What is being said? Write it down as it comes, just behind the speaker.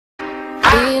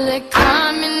feel it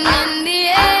coming in the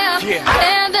air.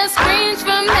 Hear the screams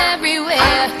from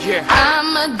everywhere.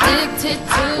 I'm addicted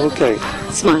to. Okay.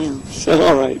 Smile.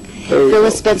 All right.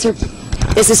 Phyllis Spencer.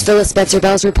 This is Phyllis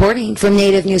Spencer-Belz reporting from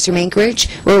Native News from Anchorage,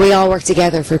 where we all work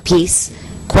together for peace,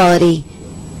 quality,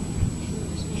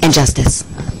 and justice.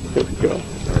 There we go. All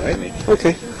right.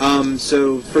 Okay.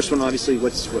 So first one, obviously,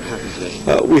 what happened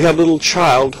today? We had a little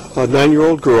child, a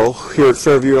 9-year-old girl, here at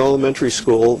Fairview Elementary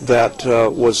School that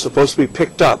was supposed to be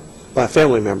picked up by a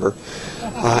family member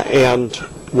and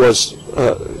was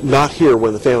not here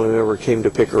when the family member came to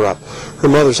pick her up. Her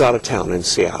mother's out of town in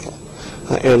Seattle.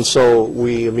 And so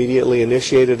we immediately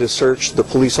initiated a search. The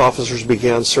police officers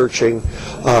began searching,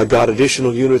 got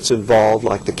additional units involved,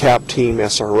 like the CAP team,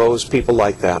 SROs, people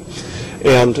like that,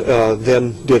 and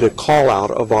then did a call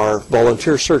out of our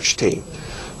volunteer search team.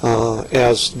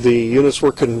 As the units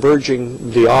were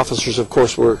converging, the officers, of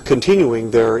course, were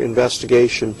continuing their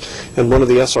investigation, and one of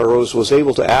the SROs was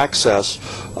able to access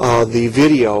the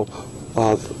video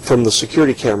from the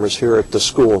security cameras here at the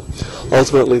school.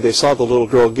 Ultimately, they saw the little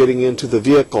girl getting into the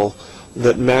vehicle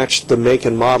that matched the make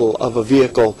and model of a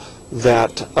vehicle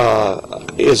that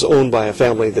is owned by a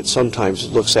family that sometimes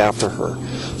looks after her.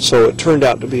 So it turned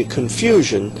out to be a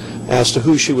confusion as to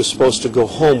who she was supposed to go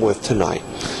home with tonight.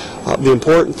 The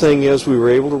important thing is we were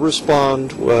able to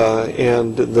respond,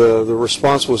 and the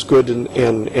response was good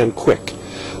and quick.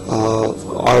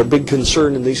 Our big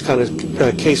concern in these kind of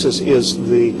cases is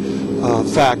the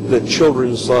fact that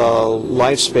children's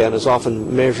lifespan is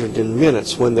often measured in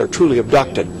minutes when they're truly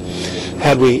abducted.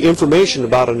 Had we information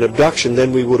about an abduction,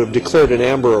 then we would have declared an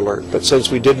Amber Alert. But since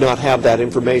we did not have that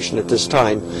information at this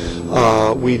time,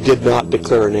 we did not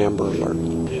declare an Amber Alert.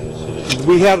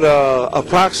 We had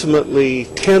approximately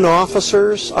 10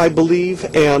 officers, I believe,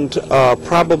 and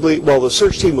probably, well, the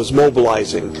search team was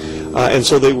mobilizing, and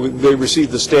so they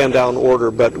received the stand-down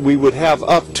order, but we would have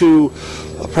up to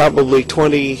probably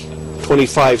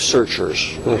 25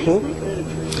 searchers.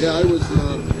 Yeah, I was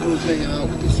hanging out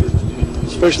with the search team.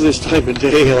 Especially this time of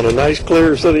day, on a nice,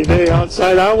 clear, sunny day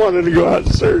outside, I wanted to go out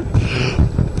and search.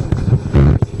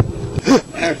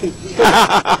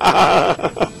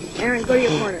 Aaron, go to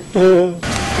your corner. Hey,